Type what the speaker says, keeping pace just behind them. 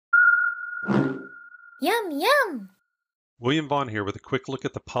Yum, yum! William Vaughan here with a quick look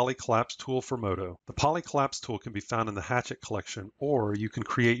at the Polycollapse tool for MODO. The Polycollapse tool can be found in the Hatchet collection, or you can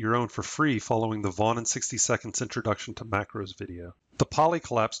create your own for free following the Vaughan in 60 Seconds Introduction to Macros video. The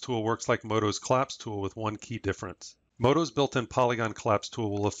Polycollapse tool works like MODO's collapse tool with one key difference. MODO's built-in polygon collapse tool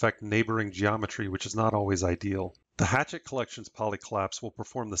will affect neighboring geometry, which is not always ideal. The Hatchet collection's polycollapse will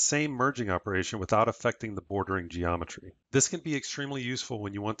perform the same merging operation without affecting the bordering geometry. This can be extremely useful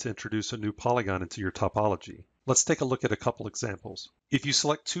when you want to introduce a new polygon into your topology. Let's take a look at a couple examples. If you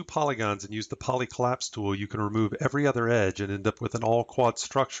select two polygons and use the Polycollapse tool, you can remove every other edge and end up with an all-quad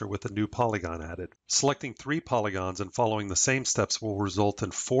structure with a new polygon added. Selecting 3 polygons and following the same steps will result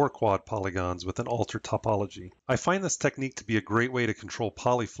in 4 quad polygons with an altered topology. I find this technique to be a great way to control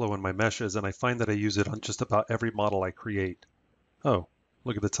polyflow in my meshes, and I find that I use it on just about every model I create. Oh,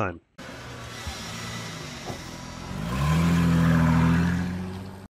 look at the time.